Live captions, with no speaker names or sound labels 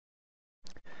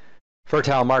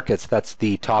Fertile markets, that's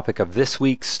the topic of this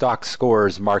week's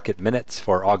Stockscores Market Minutes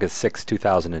for August 6,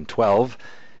 2012.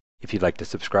 If you'd like to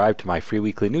subscribe to my free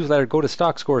weekly newsletter, go to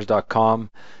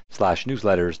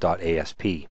stockscores.com/newsletters.asp.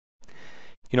 You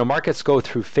know, markets go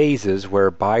through phases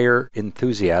where buyer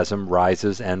enthusiasm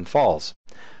rises and falls.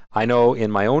 I know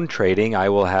in my own trading, I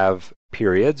will have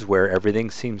periods where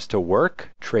everything seems to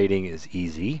work, trading is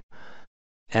easy,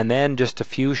 and then just a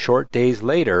few short days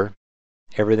later,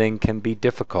 everything can be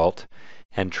difficult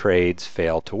and trades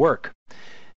fail to work.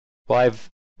 Well, I've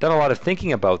done a lot of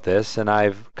thinking about this, and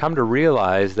I've come to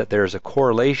realize that there's a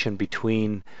correlation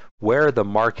between where the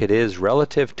market is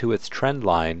relative to its trend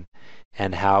line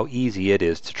and how easy it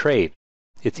is to trade.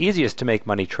 It's easiest to make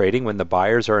money trading when the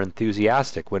buyers are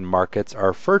enthusiastic, when markets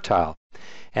are fertile.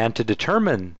 And to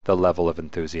determine the level of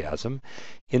enthusiasm,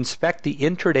 inspect the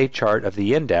intraday chart of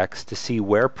the index to see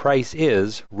where price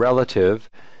is relative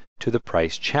to the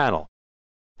price channel.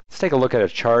 Let's take a look at a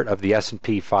chart of the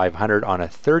S&P 500 on a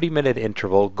 30-minute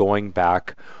interval going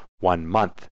back 1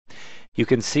 month. You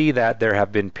can see that there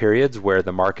have been periods where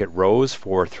the market rose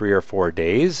for 3 or 4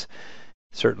 days.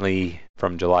 Certainly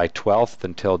from July 12th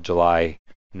until July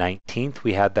 19th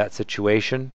we had that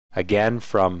situation. Again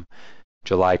from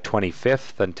July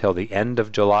 25th until the end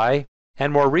of July.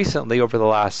 And more recently, over the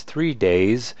last 3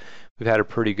 days, we've had a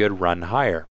pretty good run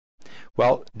higher.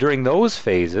 Well, during those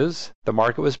phases, the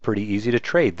market was pretty easy to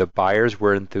trade. The buyers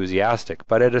were enthusiastic.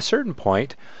 But at a certain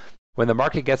point, when the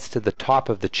market gets to the top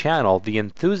of the channel, the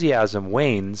enthusiasm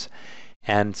wanes,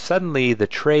 and suddenly the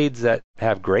trades that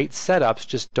have great setups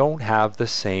just don't have the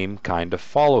same kind of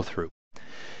follow-through.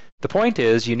 The point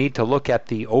is, you need to look at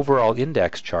the overall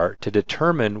index chart to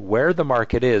determine where the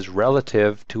market is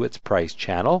relative to its price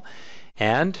channel,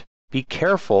 and be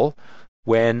careful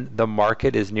when the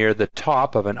market is near the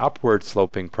top of an upward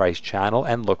sloping price channel,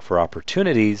 and look for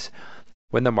opportunities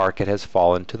when the market has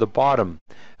fallen to the bottom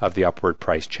of the upward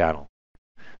price channel.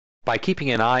 By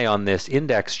keeping an eye on this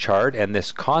index chart and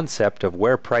this concept of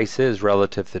where price is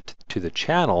relative to the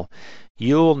channel,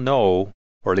 you'll know,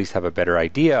 or at least have a better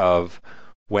idea of,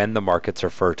 when the markets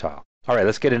are fertile. All right,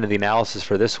 let's get into the analysis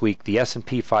for this week. The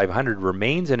S&P 500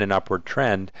 remains in an upward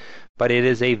trend, but it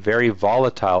is a very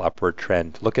volatile upward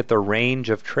trend. Look at the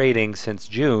range of trading since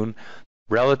June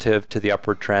relative to the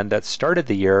upward trend that started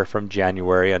the year from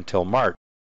January until March.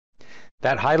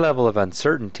 That high level of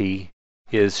uncertainty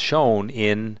is shown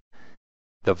in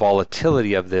the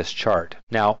volatility of this chart.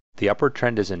 Now, the upward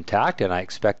trend is intact, and I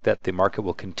expect that the market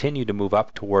will continue to move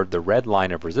up toward the red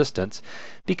line of resistance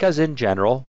because in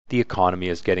general, the economy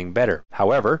is getting better.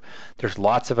 However, there's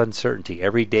lots of uncertainty.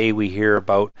 Every day we hear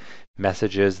about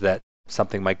messages that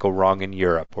something might go wrong in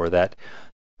Europe, or that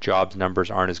jobs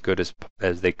numbers aren't as good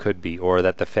as they could be, or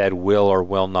that the Fed will or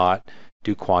will not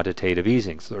do quantitative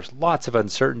easing. So there's lots of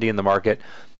uncertainty in the market,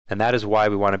 and that is why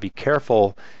we want to be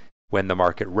careful when the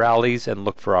market rallies and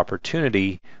look for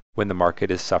opportunity when the market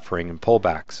is suffering in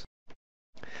pullbacks.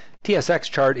 TSX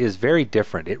chart is very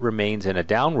different. It remains in a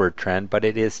downward trend, but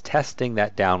it is testing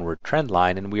that downward trend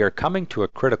line, and we are coming to a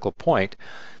critical point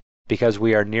because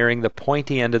we are nearing the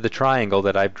pointy end of the triangle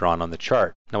that I've drawn on the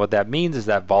chart. Now what that means is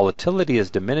that volatility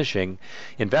is diminishing,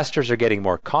 investors are getting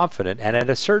more confident, and at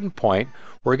a certain point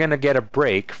we're going to get a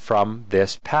break from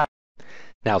this pattern.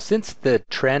 Now since the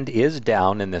trend is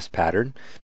down in this pattern,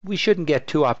 we shouldn't get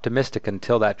too optimistic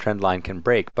until that trend line can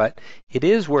break, but it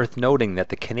is worth noting that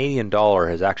the Canadian dollar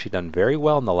has actually done very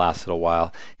well in the last little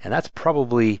while, and that's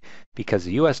probably because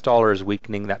the US dollar is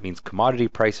weakening. That means commodity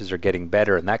prices are getting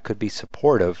better, and that could be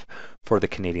supportive for the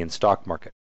Canadian stock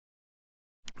market.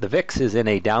 The VIX is in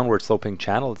a downward sloping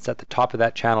channel. It's at the top of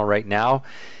that channel right now.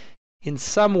 In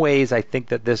some ways, I think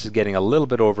that this is getting a little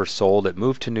bit oversold. It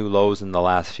moved to new lows in the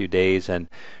last few days, and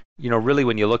really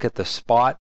when you look at the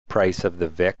spot price of the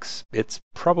VIX, it's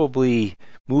probably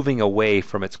moving away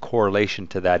from its correlation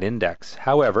to that index.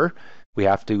 However, we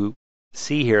have to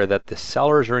see here that the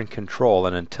sellers are in control,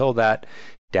 and until that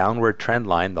downward trend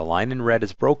line, the line in red,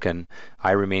 is broken,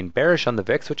 I remain bearish on the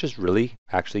VIX, which is really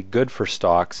actually good for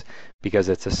stocks because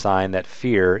it's a sign that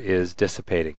fear is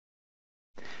dissipating.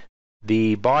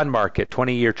 The bond market,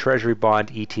 20-year Treasury bond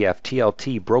ETF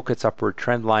TLT, broke its upward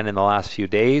trend line in the last few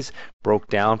days, broke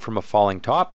down from a falling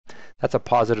top. That's a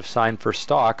positive sign for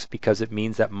stocks because it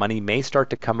means that money may start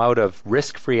to come out of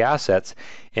risk-free assets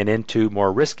and into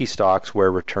more risky stocks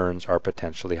where returns are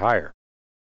potentially higher.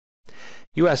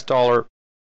 US dollar,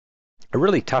 a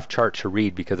really tough chart to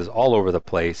read because it's all over the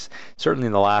place. Certainly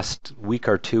in the last week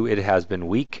or two it has been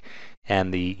weak,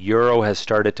 and the euro has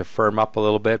started to firm up a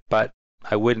little bit, but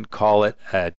I wouldn't call it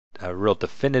a real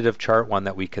definitive chart, one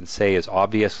that we can say is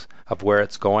obvious of where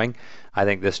it's going. I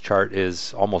think this chart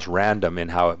is almost random in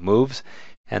how it moves.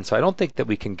 And so I don't think that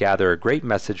we can gather a great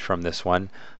message from this one.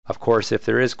 Of course, if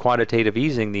there is quantitative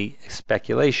easing, the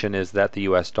speculation is that the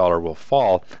US dollar will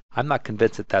fall. I'm not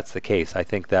convinced that that's the case. I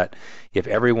think that if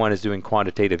everyone is doing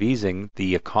quantitative easing,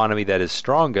 the economy that is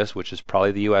strongest, which is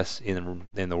probably the US in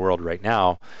the world right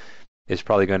now, is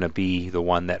probably going to be the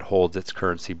one that holds its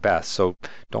currency best. So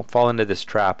don't fall into this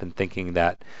trap in thinking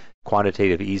that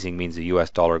quantitative easing means the US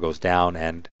dollar goes down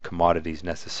and commodities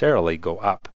necessarily go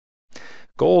up.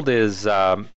 Gold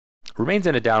remains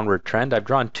in a downward trend. I've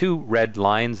drawn two red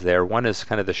lines there. One is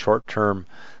kind of the short-term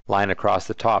line across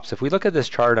the top. So if we look at this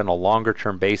chart on a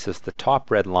longer-term basis, the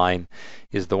top red line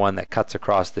is the one that cuts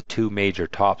across the two major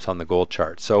tops on the gold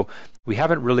chart. So we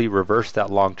haven't really reversed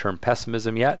that long-term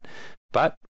pessimism yet,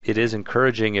 but it is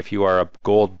encouraging if you are a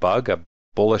gold bug, a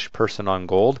bullish person on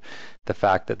gold, the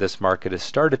fact that this market has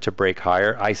started to break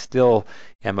higher. I still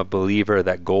am a believer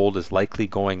that gold is likely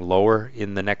going lower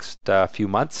in the next few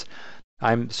months.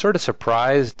 I'm sort of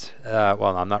surprised,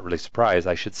 well, I'm not really surprised.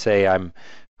 I should say I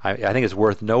think it's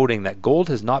worth noting that gold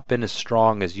has not been as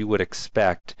strong as you would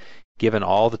expect given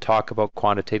all the talk about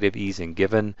quantitative easing,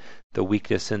 given the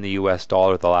weakness in the US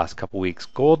dollar the last couple weeks.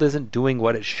 Gold isn't doing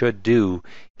what it should do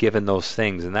given those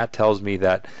things, and that tells me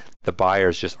that the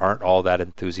buyers just aren't all that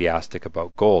enthusiastic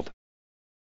about gold.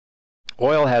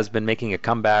 Oil has been making a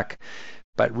comeback,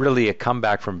 but really a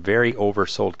comeback from very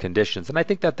oversold conditions. And I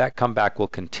think that that comeback will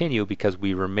continue because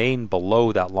we remain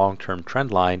below that long-term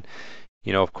trend line.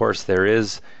 You know, of course, there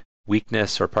is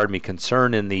weakness, or pardon me,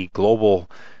 concern in the global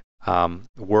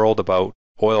world about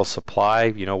oil supply,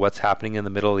 you know, what's happening in the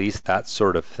Middle East, that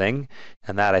sort of thing.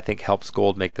 And that I think helps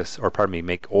gold make this, or pardon me,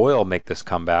 make oil make this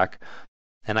comeback.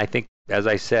 And I think, as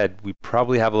I said, we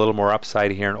probably have a little more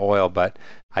upside here in oil, but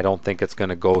I don't think it's going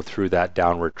to go through that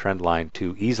downward trend line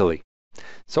too easily.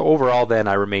 So overall then,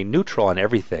 I remain neutral on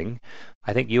everything.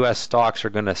 I think US stocks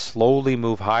are going to slowly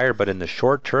move higher, but in the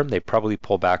short term, they probably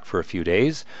pull back for a few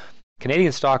days.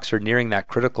 Canadian stocks are nearing that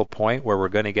critical point where we're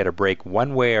going to get a break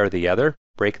one way or the other.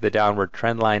 Break of the downward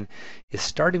trend line is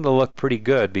starting to look pretty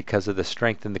good because of the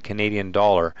strength in the Canadian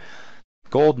dollar.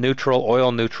 Gold neutral,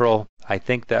 oil neutral. I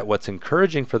think that what's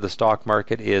encouraging for the stock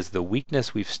market is the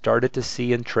weakness we've started to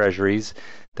see in treasuries,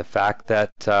 the fact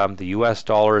that the US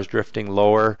dollar is drifting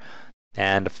lower,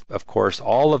 and of course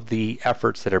all of the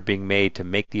efforts that are being made to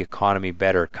make the economy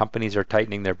better. Companies are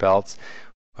tightening their belts.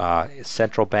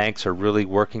 Central banks are really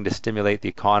working to stimulate the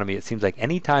economy. It seems like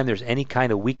anytime there's any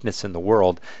kind of weakness in the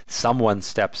world, someone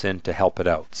steps in to help it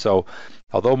out. So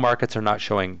although markets are not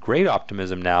showing great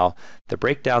optimism now, the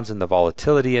breakdowns in the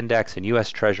volatility index and US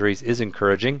Treasuries is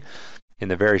encouraging. In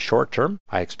the very short term,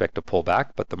 I expect a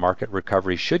pullback, but the market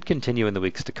recovery should continue in the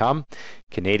weeks to come.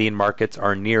 Canadian markets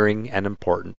are nearing an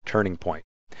important turning point.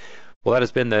 Well, that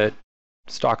has been the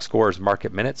Stockscores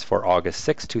Market Minutes for August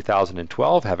 6,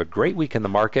 2012. Have a great week in the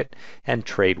market and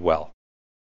trade well.